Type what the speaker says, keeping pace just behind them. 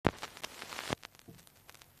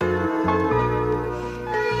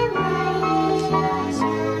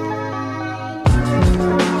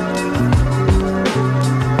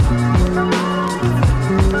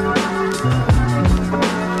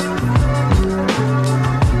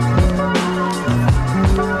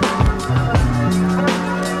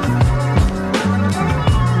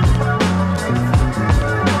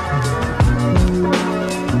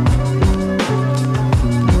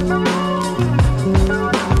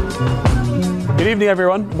evening,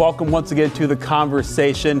 everyone. Welcome once again to The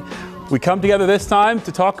Conversation. We come together this time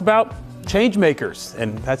to talk about changemakers,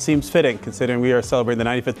 and that seems fitting considering we are celebrating the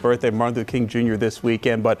 95th birthday of Martin Luther King Jr. this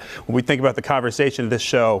weekend. But when we think about the conversation of this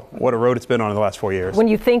show, what a road it's been on in the last 4 years. When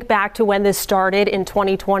you think back to when this started in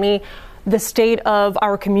 2020, the state of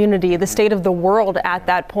our community, the state of the world at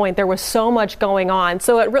that point, there was so much going on.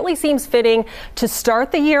 So it really seems fitting to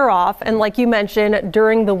start the year off, and like you mentioned,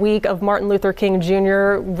 during the week of Martin Luther King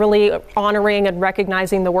Jr., really honoring and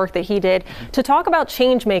recognizing the work that he did, to talk about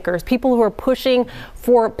change makers, people who are pushing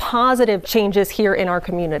for positive changes here in our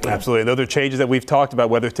community. Absolutely. Those are changes that we've talked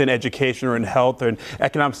about, whether it's in education or in health or in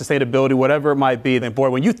economic sustainability, whatever it might be. Then,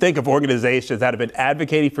 boy, when you think of organizations that have been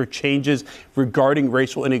advocating for changes regarding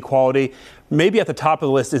racial inequality, maybe at the top of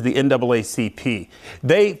the list is the NAACP.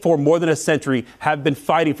 They, for more than a century, have been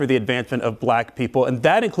fighting for the advancement of black people, and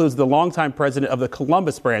that includes the longtime president of the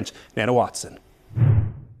Columbus branch, Nana Watson.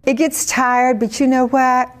 It gets tired, but you know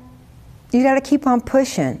what? You got to keep on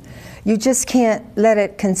pushing. You just can't let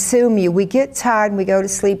it consume you. We get tired and we go to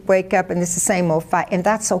sleep, wake up, and it's the same old fight, and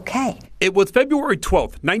that's okay. It was February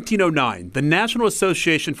 12th, 1909. The National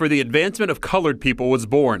Association for the Advancement of Colored People was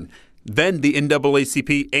born. Then the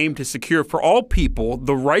NAACP aimed to secure for all people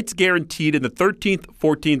the rights guaranteed in the 13th,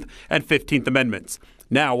 14th, and 15th Amendments.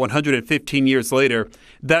 Now, 115 years later,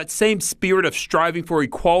 that same spirit of striving for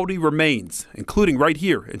equality remains, including right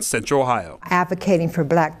here in Central Ohio. Advocating for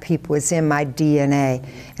black people is in my DNA,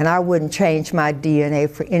 and I wouldn't change my DNA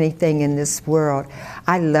for anything in this world.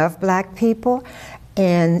 I love black people,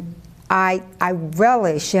 and I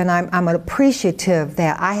relish and I'm appreciative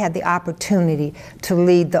that I had the opportunity to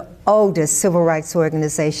lead the oldest civil rights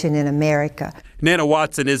organization in America. Nana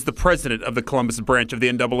Watson is the president of the Columbus branch of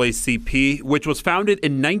the NAACP, which was founded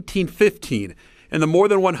in 1915. In the more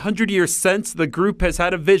than 100 years since, the group has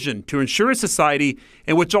had a vision to ensure a society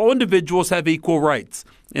in which all individuals have equal rights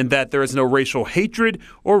and that there is no racial hatred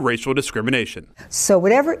or racial discrimination. So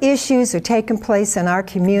whatever issues are taking place in our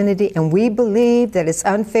community and we believe that it's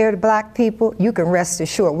unfair to black people, you can rest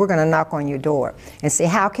assured we're going to knock on your door and say,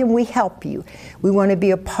 how can we help you? We want to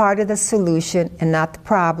be a part of the solution and not the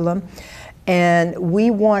problem. And we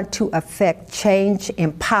want to affect change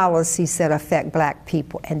in policies that affect black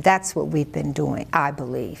people. And that's what we've been doing, I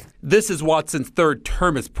believe. This is Watson's third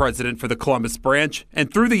term as president for the Columbus branch.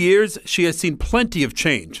 And through the years, she has seen plenty of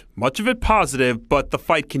change, much of it positive, but the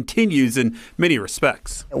fight continues in many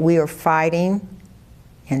respects. We are fighting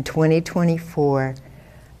in 2024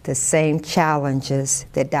 the same challenges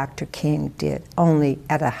that Dr. King did, only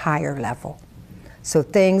at a higher level. So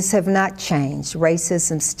things have not changed.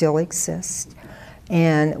 Racism still exists.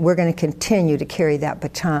 And we're going to continue to carry that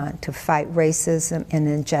baton to fight racism and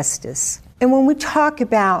injustice. And when we talk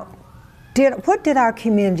about what did our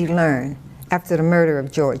community learn after the murder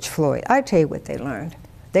of George Floyd, I tell you what they learned.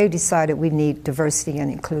 They decided we need diversity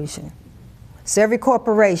and inclusion. So every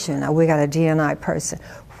corporation, we got a D&I person.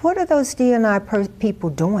 What are those D&I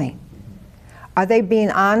people doing? Are they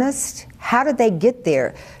being honest? How did they get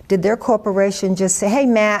there? Did their corporation just say, hey,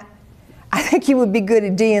 Matt, I think you would be good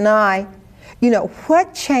at D&I? You know,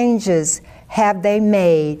 what changes have they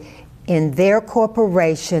made in their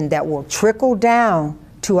corporation that will trickle down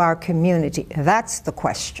to our community? That's the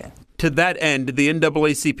question. To that end, the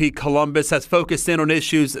NAACP Columbus has focused in on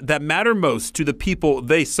issues that matter most to the people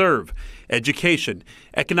they serve: education,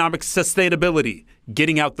 economic sustainability,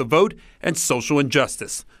 getting out the vote, and social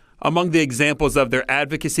injustice. Among the examples of their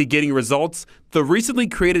advocacy getting results, the recently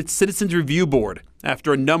created Citizens Review Board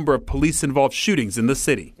after a number of police-involved shootings in the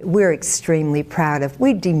city. We're extremely proud of.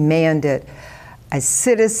 We demanded a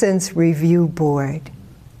Citizens Review Board,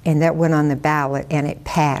 and that went on the ballot, and it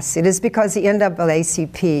passed. It is because the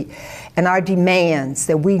NAACP and our demands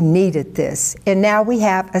that we needed this, and now we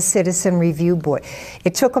have a Citizen Review Board.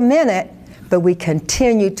 It took a minute, but we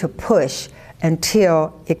continued to push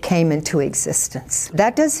until it came into existence.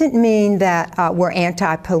 That doesn't mean that we're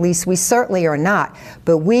anti-police. We certainly are not.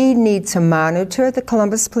 But we need to monitor the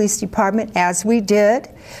Columbus Police Department, as we did.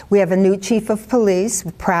 We have a new chief of police.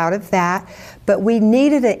 We're proud of that. But we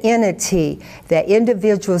needed an entity that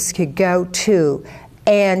individuals could go to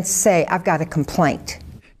and say, I've got a complaint.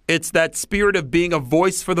 It's that spirit of being a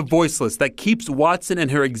voice for the voiceless that keeps Watson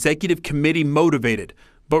and her executive committee motivated.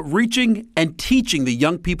 But reaching and teaching the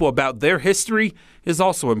young people about their history is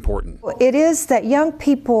also important. It is that young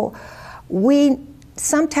people,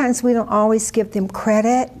 sometimes we don't always give them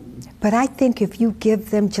credit, But I think if you give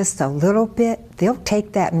them just a little bit, they'll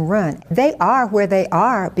take that and run. They are where they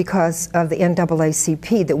are because of the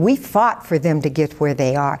NAACP, that we fought for them to get where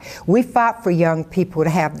they are. We fought for young people to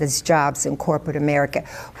have these jobs in corporate America,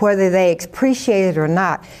 whether they appreciate it or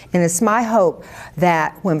not. And it's my hope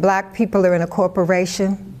that when black people are in a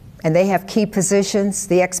corporation and they have key positions,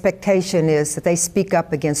 the expectation is that they speak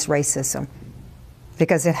up against racism,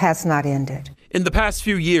 because it has not ended. In the past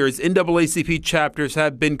few years, NAACP chapters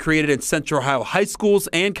have been created in Central Ohio high schools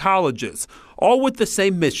and colleges, all with the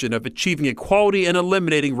same mission of achieving equality and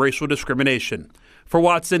eliminating racial discrimination. For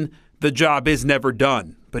Watson, the job is never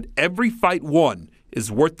done, but every fight won is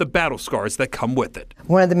worth the battle scars that come with it.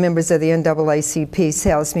 One of the members of the NAACP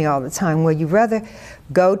tells me all the time, well, you'd rather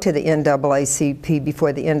go to the NAACP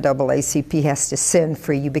before the NAACP has to send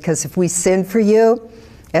for you, because if we send for you,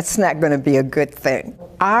 that's not going to be a good thing.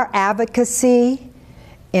 Our advocacy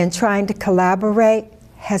in trying to collaborate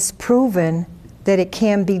has proven that it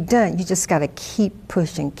can be done. You just got to keep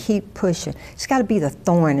pushing, keep pushing. It's got to be the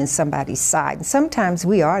thorn in somebody's side. And sometimes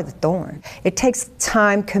we are the thorn. It takes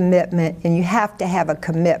time, commitment, and you have to have a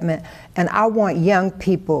commitment. And I want young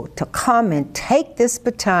people to come and take this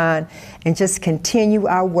baton and just continue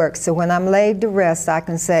our work. So when I'm laid to rest, I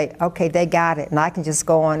can say, okay, they got it, and I can just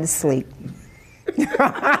go on to sleep.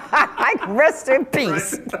 I can rest in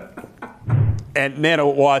peace. And Nana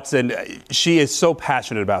Watson, she is so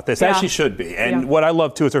passionate about this, as she should be. And what I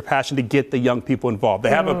love, too, is her passion to get the young people involved. They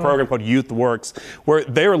have a program called Youth Works, where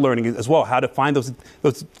they're learning as well how to find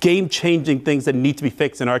those game-changing things that need to be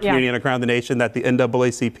fixed in our community and around the nation that the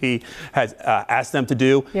NAACP has asked them to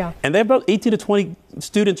do. And they have about 18 to 20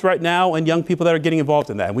 students right now and young people that are getting involved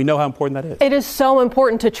in that. And we know how important that is. It is so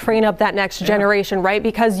important to train up that next generation, right?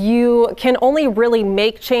 Because you can only really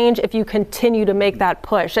make change if you continue to make that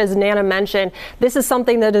push. As Nana mentioned, this is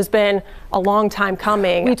something that has been a long time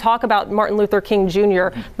coming. We talk about Martin Luther King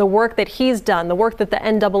Jr., the work that he's done, the work that the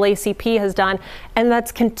NAACP has done, and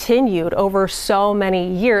that's continued over so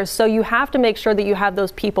many years. So you have to make sure that you have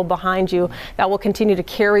those people behind you that will continue to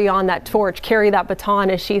carry on that torch, carry that baton,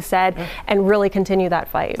 as she said, and really continue that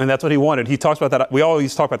fight. And that's what he wanted. He talks about that. We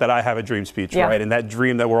always talk about that I have a dream speech, right? And that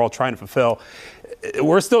dream that we're all trying to fulfill.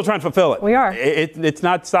 We're still trying to fulfill it. We are. It's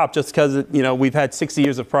not stopped just because, you know, we've had 60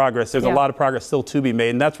 years of progress. There's a lot of progress still to be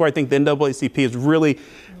made. And that's where I think the NAACP is really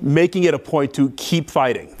making it a point to keep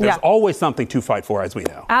fighting. There's always something to fight for, as we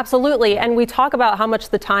know. Absolutely. And we talk about how much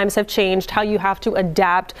the times have changed, how you have to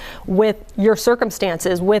adapt with your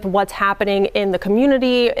circumstances, with what's happening in the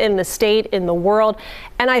community, in the state, in the world.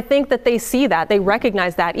 And I think that they see that. They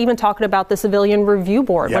recognize that. Even talking about the Civilian Review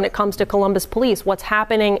Board when it comes to Columbus Police, what's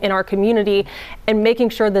happening in our community, and making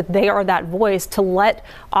sure that they are that voice to let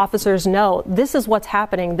officers know this is what's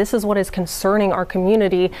happening, this is what is concerning our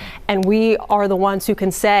community, and we are the ones who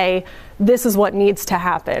can say this is what needs to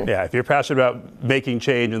happen. Yeah, if you're passionate about making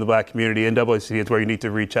change in the black community, NAACP is where you need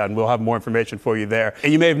to reach out, and we'll have more information for you there.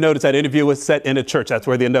 And you may have noticed that interview was set in a church. That's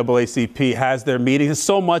where the NAACP has their meetings.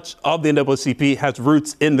 So much of the NAACP has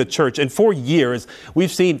roots in the church. And for years,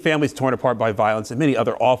 we've seen families torn apart by violence and many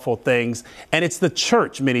other awful things. And it's the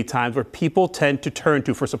church many times where people tend to turn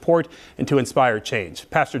to for support and to inspire change.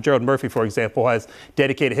 Pastor Gerald Murphy, for example, has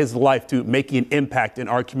dedicated his life to making an impact in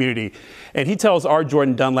our community. And he tells our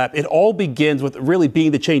Jordan Dunlap, it all begins with really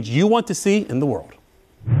being the change you want to see in the world.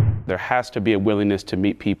 There has to be a willingness to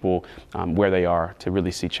meet people where they are to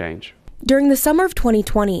really see change. During the summer of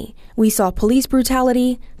 2020, we saw police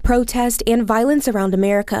brutality, protest, and violence around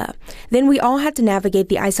America. Then we all had to navigate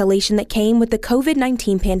the isolation that came with the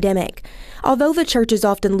COVID-19 pandemic. Although the church is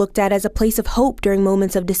often looked at as a place of hope during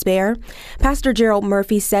moments of despair, Pastor Gerald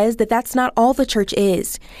Murphy says that that's not all the church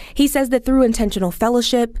is. He says that through intentional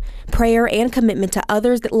fellowship, prayer, and commitment to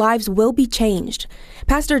others, that lives will be changed.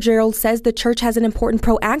 Pastor Gerald says the church has an important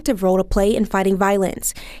proactive role to play in fighting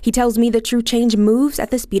violence. He tells me that true change moves at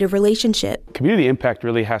the speed of relationship. Community impact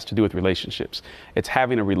really has to do with relationships. It's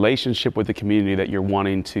having a relationship with the community that you're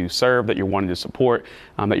wanting to serve, that you're wanting to support,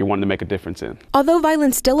 that you're wanting to make a difference in. Although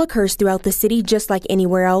violence still occurs throughout the city just like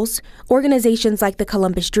anywhere else, organizations like the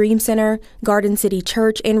Columbus Dream Center, Garden City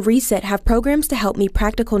Church, and Reset have programs to help meet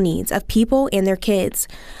practical needs of people and their kids,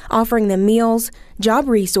 offering them meals, job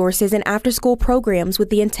resources, and after-school programs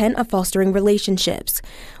with the intent of fostering relationships.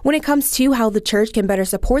 When it comes to how the church can better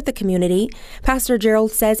support the community, Pastor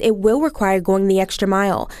Gerald says it will require going the extra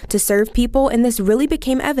mile to serve people, and this really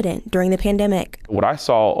became evident during the pandemic. What I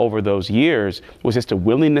saw over those years was just a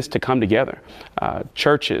willingness to come together.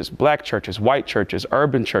 Churches, black churches, white churches,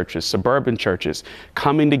 urban churches, suburban churches,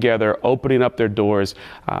 coming together, opening up their doors.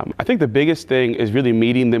 I think the biggest thing is really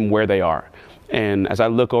meeting them where they are. And as I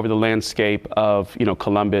look over the landscape of,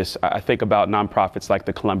 Columbus, I think about nonprofits like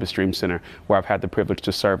the Columbus Dream Center, where I've had the privilege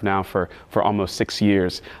to serve now for almost 6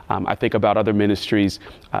 years. I think about other ministries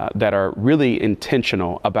that are really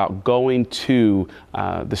intentional about going to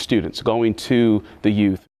the students, going to the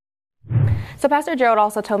youth. So Pastor Gerald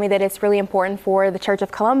also told me that it's really important for the Church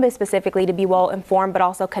of Columbus specifically to be well informed, but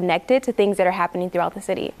also connected to things that are happening throughout the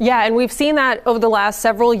city. Yeah, and we've seen that over the last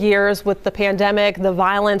several years with the pandemic, the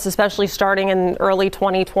violence, especially starting in early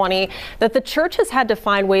 2020, that the church has had to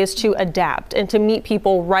find ways to adapt and to meet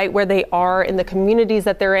people right where they are in the communities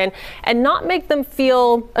that they're in and not make them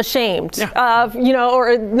feel ashamed of,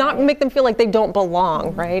 or not make them feel like they don't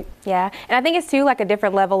belong, right? Yeah, and I think it's too like a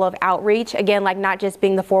different level of outreach. Again, like not just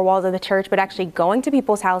being the four walls of the church, but actually going to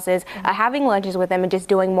people's houses, having lunches with them and just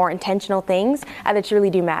doing more intentional things that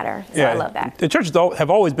truly do matter. So I love that. The churches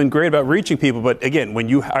have always been great about reaching people. But again, when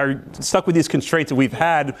you are stuck with these constraints that we've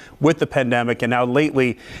had with the pandemic and now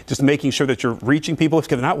lately, just making sure that you're reaching people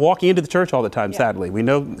because they're not walking into the church all the time, sadly. We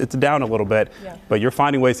know it's down a little bit, but you're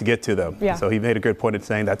finding ways to get to them. So he made a good point in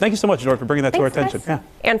saying that. Thank you so much, Jordan, for bringing that to our attention.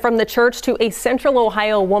 And from the church to a Central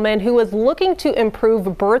Ohio woman who is looking to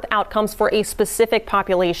improve birth outcomes for a specific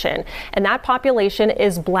population. And that population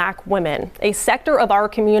is Black women, a sector of our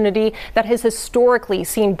community that has historically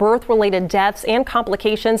seen birth-related deaths and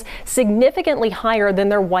complications significantly higher than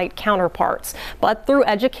their white counterparts. But through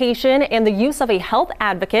education and the use of a health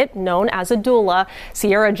advocate known as a doula,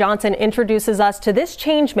 Sierra Johnson introduces us to this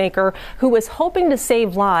changemaker who is hoping to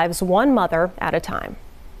save lives one mother at a time.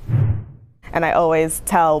 And I always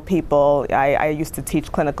tell people, I used to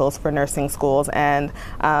teach clinicals for nursing schools, and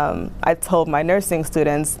I told my nursing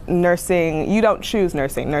students, you don't choose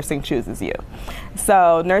nursing, nursing chooses you.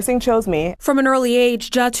 So nursing chose me. From an early age,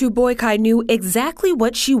 Jatu Boykai knew exactly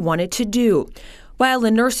what she wanted to do. While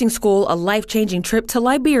in nursing school, a life-changing trip to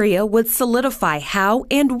Liberia would solidify how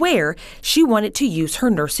and where she wanted to use her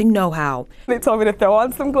nursing know-how. They told me to throw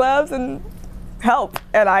on some gloves and help,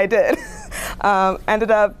 and I did. Ended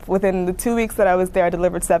up within the 2 weeks that I was there, I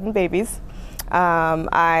delivered 7 babies.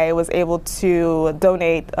 I was able to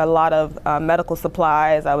donate a lot of medical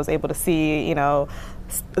supplies. I was able to see,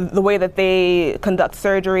 the way that they conduct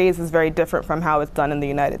surgeries is very different from how it's done in the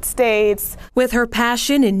United States. With her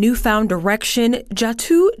passion and newfound direction,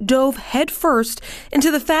 Jatu dove headfirst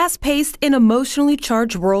into the fast-paced and emotionally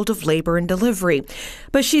charged world of labor and delivery.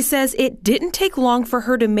 But she says it didn't take long for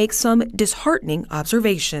her to make some disheartening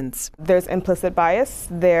observations. There's implicit bias.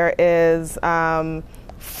 There is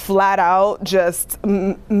flat out just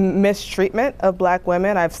mistreatment of Black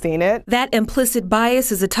women. I've seen it. That implicit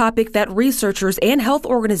bias is a topic that researchers and health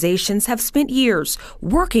organizations have spent years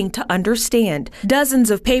working to understand.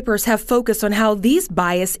 Dozens of papers have focused on how these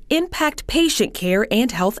bias impact patient care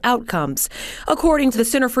and health outcomes. According to the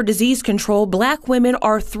Center for Disease Control, Black women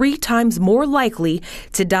are 3 times more likely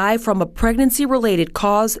to die from a pregnancy-related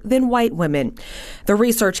cause than white women. The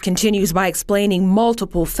research continues by explaining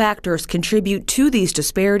multiple factors contribute to these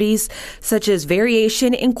disparities, such as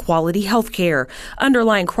variation in quality health care,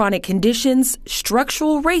 underlying chronic conditions,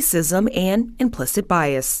 structural racism, and implicit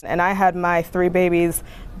bias. And I had my 3 babies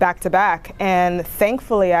back to back, and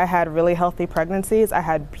thankfully I had really healthy pregnancies. I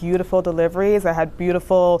had beautiful deliveries. I had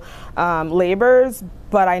beautiful labors,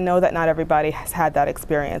 but I know that not everybody has had that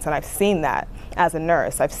experience, and I've seen that as a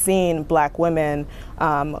nurse. I've seen Black women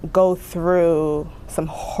go through some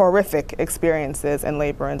horrific experiences in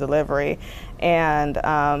labor and delivery. And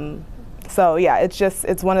so yeah,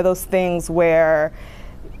 it's one of those things where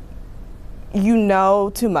you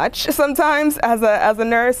know too much sometimes as a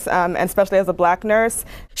nurse, and especially as a Black nurse.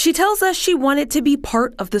 She tells us she wanted to be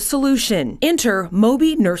part of the solution. Enter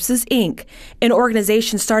Moby Nurses, Inc., an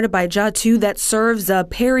organization started by Jatu that serves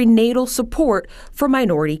perinatal support for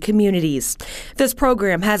minority communities. This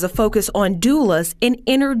program has a focus on doulas in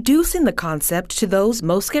introducing the concept to those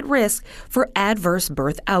most at risk for adverse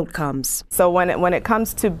birth outcomes. So when it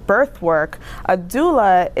comes to birth work, a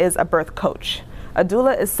doula is a birth coach. A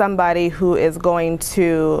doula is somebody who is going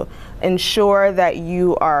to ensure that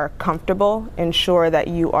you are comfortable, ensure that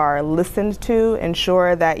you are listened to,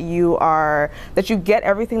 ensure that you get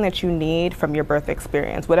everything that you need from your birth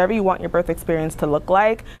experience, whatever you want your birth experience to look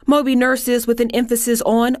like. Moby Nurses, with an emphasis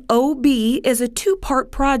on OB, is a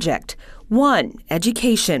 2-part project. 1.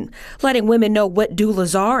 Education, letting women know what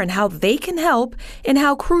doulas are and how they can help, and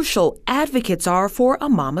how crucial advocates are for a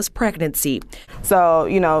mama's pregnancy. So,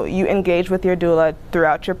 you engage with your doula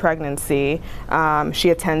throughout your pregnancy. She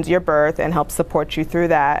attends your birth and helps support you through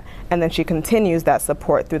that. And then she continues that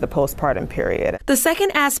support through the postpartum period. The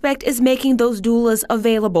second aspect is making those doulas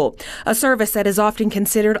available, a service that is often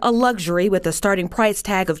considered a luxury with a starting price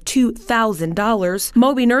tag of $2,000.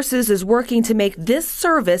 Moby Nurses is working to make this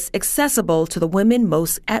service accessible to the women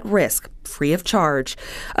most at risk, free of charge.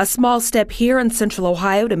 A small step here in Central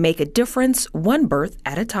Ohio to make a difference, one birth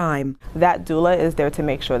at a time. That doula is there to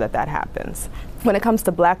make sure that that happens. When it comes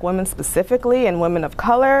to Black women specifically and women of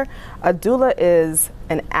color, a doula is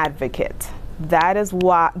an advocate. That is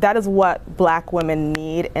what Black women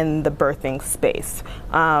need in the birthing space.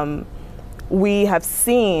 We have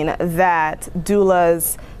seen that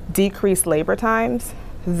doulas decrease labor times.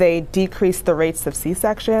 They decrease the rates of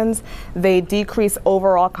C-sections, they decrease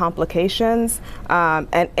overall complications,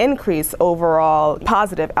 and increase overall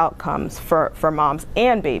positive outcomes for moms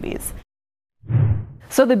and babies.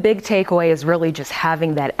 So the big takeaway is really just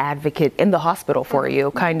having that advocate in the hospital for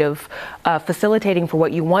you, kind of facilitating for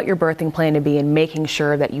what you want your birthing plan to be and making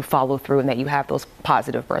sure that you follow through and that you have those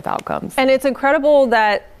positive birth outcomes. And it's incredible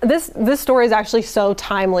that this story is actually so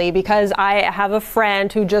timely, because I have a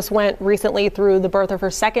friend who just went recently through the birth of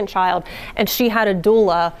her second child, and she had a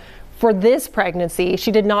doula for this pregnancy.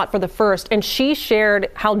 She did not for the first, and she shared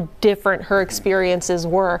how different her experiences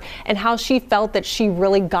were and how she felt that she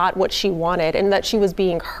really got what she wanted and that she was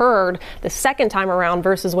being heard the second time around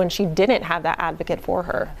versus when she didn't have that advocate for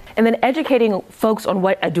her. And then educating folks on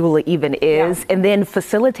what a doula even is, and then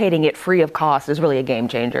facilitating it free of cost is really a game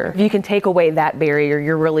changer. If you can take away that barrier,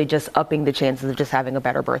 you're really just upping the chances of just having a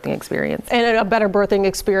better birthing experience. And a better birthing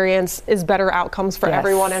experience is better outcomes for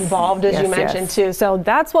everyone involved, as you mentioned too. So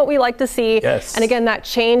that's what we like to see. Yes. And again, that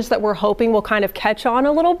change that we're hoping will kind of catch on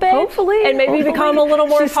a little bit. Hopefully. And maybe become a little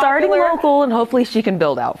more She's starting popular. local, and hopefully she can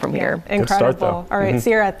build out from here. Incredible. Good start, though. All right,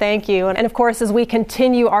 Sierra, thank you. And of course, as we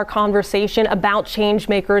continue our conversation about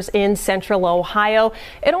changemakers in Central Ohio,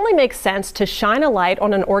 it only makes sense to shine a light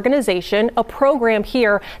on an organization, a program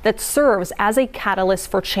here that serves as a catalyst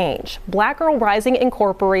for change. Black Girl Rising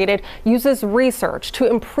Incorporated uses research to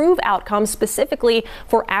improve outcomes specifically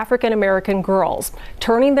for African American girls,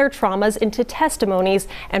 turning their traumas into testimonies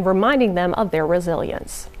and reminding them of their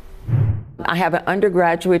resilience. I have an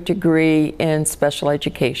undergraduate degree in special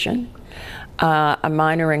education, a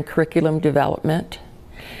minor in curriculum development,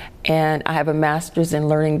 and I have a master's in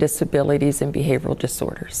learning disabilities and behavioral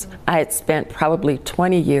disorders. I had spent probably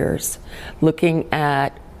 20 years looking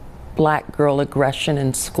at Black girl aggression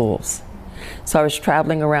in schools. So I was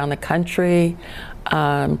traveling around the country,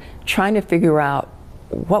 trying to figure out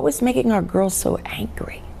what was making our girls so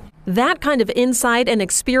angry. That kind of insight and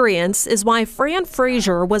experience is why Fran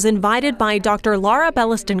Frazier was invited by Dr. Laura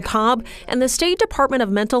Belliston Cobb and the State Department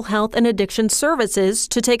of Mental Health and Addiction Services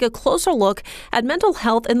to take a closer look at mental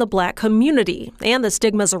health in the Black community and the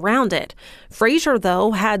stigmas around it. Frazier,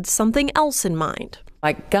 though, had something else in mind.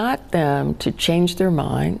 I got them to change their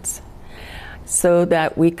minds so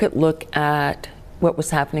that we could look at what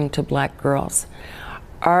was happening to Black girls.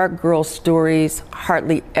 Our girls' stories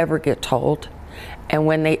hardly ever get told. And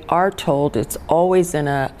when they are told, it's always in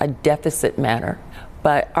a deficit manner.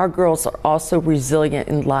 But our girls are also resilient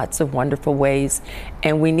in lots of wonderful ways,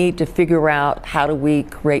 and we need to figure out how do we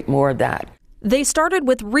create more of that. They started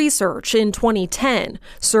with research in 2010,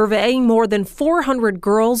 surveying more than 400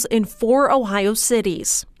 girls in 4 Ohio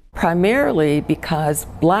cities. Primarily because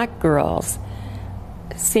Black girls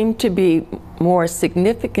seem to be more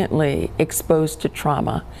significantly exposed to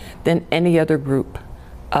trauma than any other group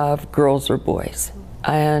of girls or boys.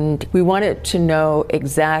 And we wanted to know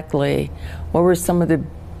exactly what were some of the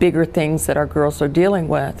bigger things that our girls are dealing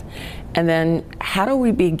with, and then how do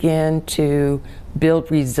we begin to build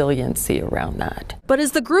resiliency around that. But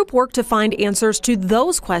as the group worked to find answers to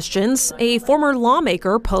those questions, a former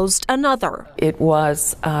lawmaker posed another. It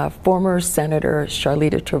was former Senator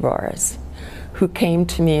Charlita Tavares who came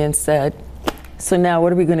to me and said, so now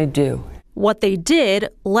what are we going to do? What they did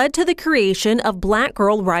led to the creation of Black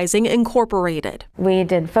Girl Rising Incorporated. We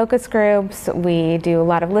did focus groups, we do a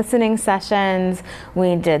lot of listening sessions,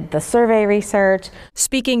 we did the survey research.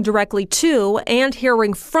 Speaking directly to and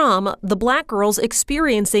hearing from the Black girls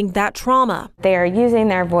experiencing that trauma. They are using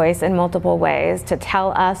their voice in multiple ways to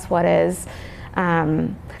tell us what is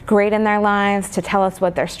great in their lives, to tell us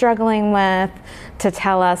what they're struggling with, to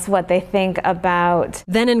tell us what they think about.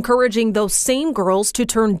 Then encouraging those same girls to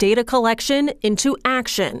turn data collection into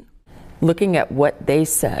action. Looking at what they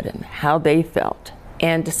said and how they felt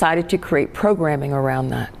and decided to create programming around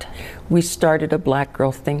that. We started a Black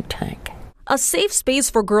Girl Think Tank. A safe space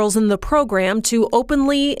for girls in the program to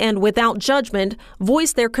openly and without judgment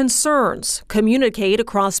voice their concerns, communicate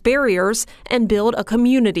across barriers, and build a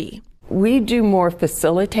community. We do more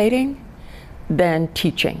facilitating than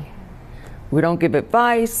teaching. We don't give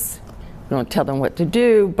advice, we don't tell them what to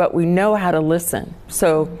do, but we know how to listen.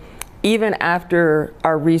 So even after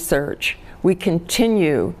our research, we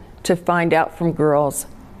continue to find out from girls,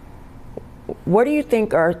 what do you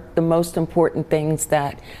think are the most important things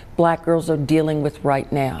that Black girls are dealing with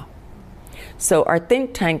right now? So our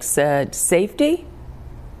think tank said safety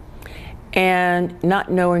and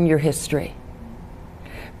not knowing your history.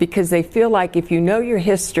 Because they feel like if you know your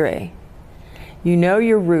history, you know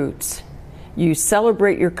your roots, you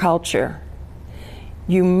celebrate your culture,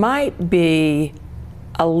 you might be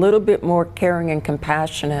a little bit more caring and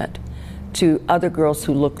compassionate to other girls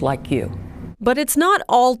who look like you. But it's not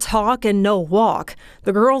all talk and no walk.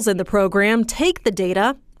 The girls in the program take the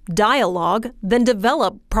data, dialogue, then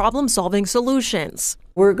develop problem-solving solutions.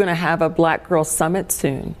 We're going to have a Black Girl Summit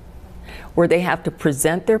soon, where they have to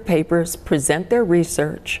present their papers, present their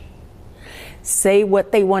research, say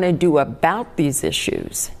what they want to do about these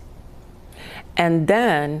issues, and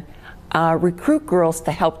then recruit girls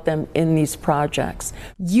to help them in these projects.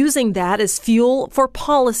 Using that as fuel for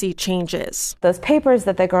policy changes. Those papers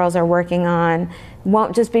that the girls are working on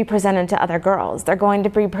won't just be presented to other girls. They're going to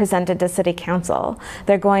be presented to City Council.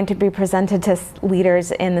 They're going to be presented to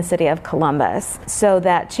leaders in the city of Columbus so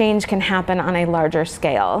that change can happen on a larger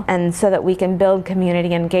scale and so that we can build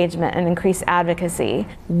community engagement and increase advocacy.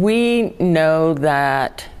 We know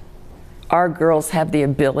that our girls have the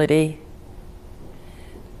ability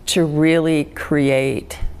to really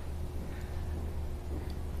create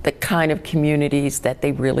the kind of communities that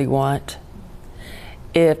they really want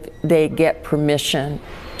if they get permission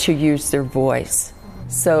to use their voice.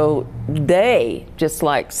 So they, just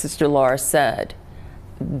like Sister Laura said,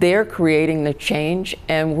 they're creating the change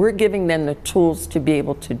and we're giving them the tools to be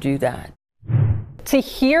able to do that. To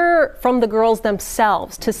hear from the girls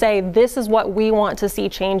themselves, to say this is what we want to see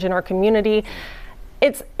change in our community,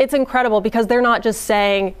 it's incredible because they're not just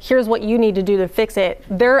saying, here's what you need to do to fix it.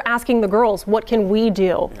 They're asking the girls, what can we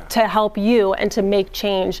do to help you and to make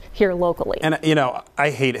change here locally? And, you know, I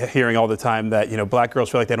hate hearing all the time that, you know, Black girls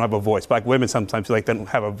feel like they don't have a voice. Black women sometimes feel like they don't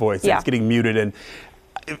have a voice. Yeah. It's getting muted. And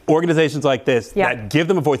organizations like this that give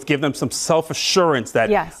them a voice, give them some self-assurance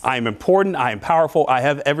that I am important, I am powerful, I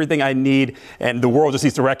have everything I need, and the world just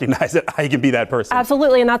needs to recognize that I can be that person.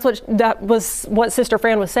 Absolutely, and that was what Sister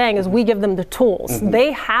Fran was saying, is we give them the tools.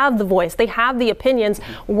 They have the voice, they have the opinions,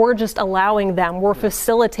 we're just allowing them, we're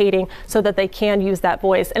facilitating so that they can use that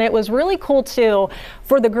voice. And it was really cool too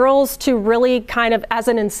for the girls to really kind of, as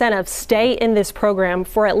an incentive, stay in this program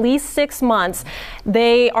for at least 6 months.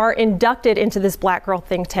 They are inducted into this Black Girl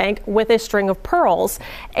Think Tank with a string of pearls.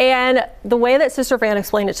 And the way that Sister Fran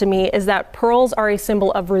explained it to me is that pearls are a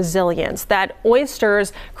symbol of resilience, that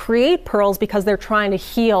oysters create pearls because they're trying to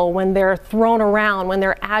heal when they're thrown around, when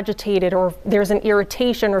they're agitated or there's an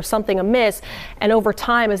irritation or something amiss. And over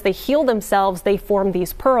time, as they heal themselves, they form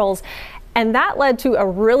these pearls. And that led to a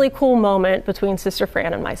really cool moment between Sister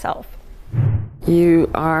Fran and myself.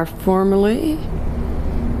 You are formally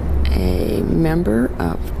a member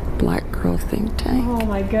of Black Girl Think Tank. Oh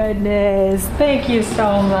my goodness. Thank you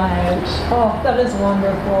so much. Oh, that is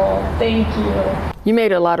wonderful. Thank you. You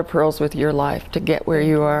made a lot of pearls with your life to get where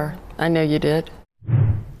you are. I know you did.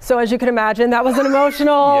 So as you can imagine, that was an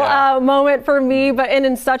emotional moment for me, but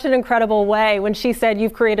in such an incredible way when she said,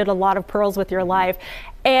 you've created a lot of pearls with your life.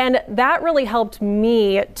 And that really helped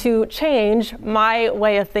me to change my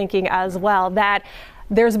way of thinking as well, that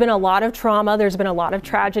there's been a lot of trauma, there's been a lot of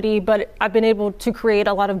tragedy, but I've been able to create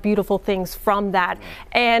a lot of beautiful things from that.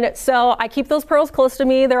 And so I keep those pearls close to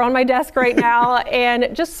me. They're on my desk right now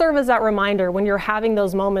and just serve as that reminder when you're having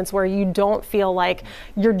those moments where you don't feel like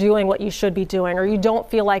you're doing what you should be doing or you don't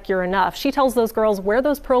feel like you're enough. She tells those girls, wear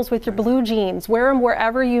those pearls with your blue jeans, wear them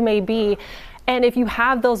wherever you may be. And if you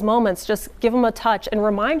have those moments, just give them a touch and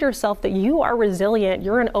remind yourself that you are resilient,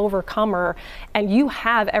 you're an overcomer, and you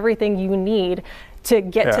have everything you need to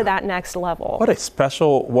get to that next level. What a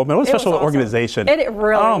special woman, what a special organization. It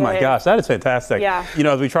really Oh my gosh, that is fantastic. Yeah. You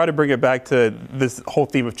know, as we try to bring it back to this whole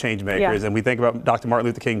theme of changemakers, and we think about Dr. Martin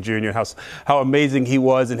Luther King Jr., how amazing he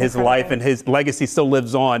was in his life and his legacy still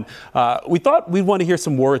lives on, we thought we'd want to hear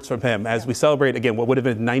some words from him as we celebrate, again, what would have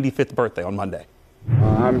been his 95th birthday on Monday.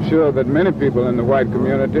 I'm sure that many people in the white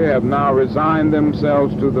community have now resigned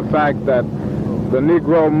themselves to the fact that The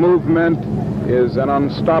Negro movement is an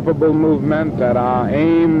unstoppable movement, that our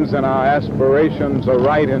aims and our aspirations are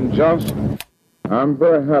right and just. I'm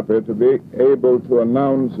very happy to be able to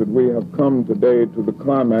announce that we have come today to the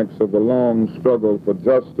climax of a long struggle for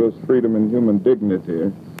justice, freedom, and human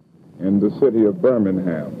dignity in the city of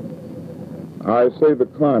Birmingham. I say the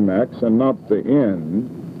climax and not the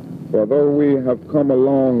end, for though we have come a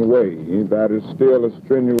long way, that is still a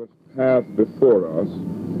strenuous path before us,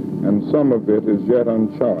 and some of it is yet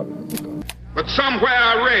uncharted. But somewhere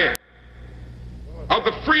I read of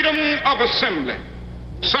the freedom of assembly.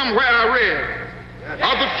 Somewhere I read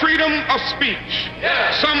of the freedom of speech.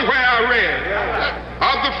 Somewhere I read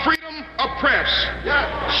of the freedom of press.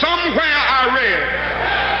 Somewhere I read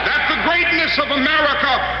that the greatness of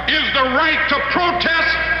America is the right to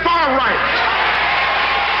protest far right.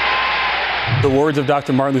 The words of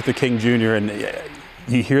Dr. Martin Luther King Jr., and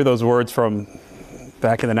you hear those words from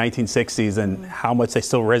back in the 1960s and how much they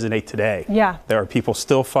still resonate today. Yeah. There are people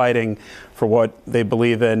still fighting for what they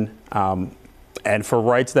believe in, and for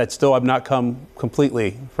rights that still have not come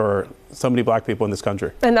completely for so many black people in this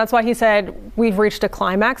country. And that's why he said we've reached a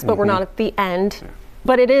climax, but we're not at the end. Yeah.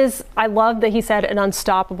 But it is, I love that he said, an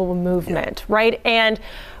unstoppable movement, right? And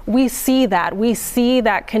we see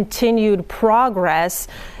that continued progress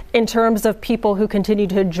in terms of people who continue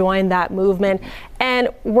to join that movement. And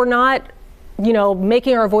we're not,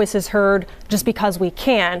 making our voices heard just because we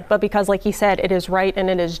can, but because, like he said, it is right and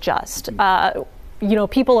it is just.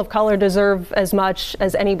 People of color deserve as much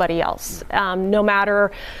as anybody else, no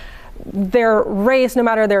matter their race, no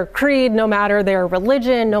matter their creed, no matter their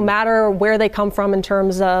religion, no matter where they come from in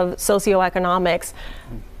terms of socioeconomics.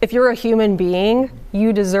 If you're a human being,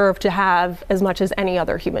 you deserve to have as much as any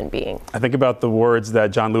other human being. I think about the words that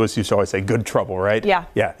John Lewis used to always say, good trouble, right? Yeah.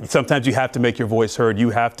 Yeah. Sometimes you have to make your voice heard. You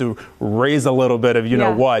have to raise a little bit of,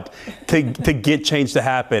 know what, to get change to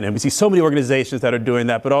happen. And we see so many organizations that are doing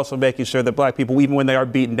that, but also making sure that black people, even when they are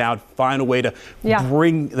beaten down, find a way to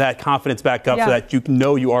bring that confidence back up so that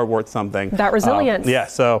you are worth something. That resilience.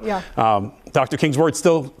 Dr. King's words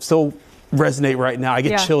still resonate right now. I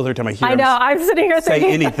get chills every time I hear him. I know. I'm sitting here say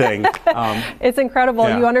thinking anything. It's incredible.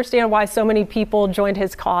 You understand why so many people joined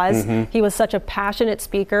his cause. He was such a passionate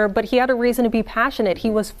speaker, but he had a reason to be passionate. He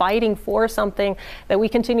was fighting for something that we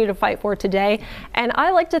continue to fight for today. And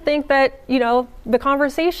I like to think that, the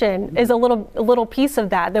conversation is a little piece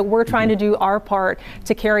of that we're trying to do our part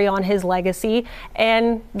to carry on his legacy.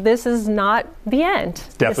 And this is not the end.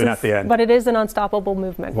 Definitely not the end. But it is an unstoppable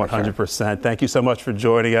movement. 100%. Sure. Thank you so much for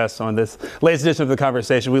joining us on this latest edition of The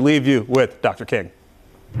Conversation. We leave you with Dr. King.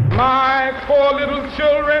 My 4 little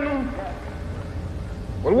children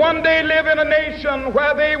will one day live in a nation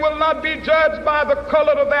where they will not be judged by the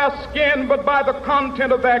color of their skin, but by the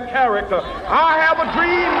content of their character. I have a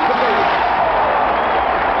dream today.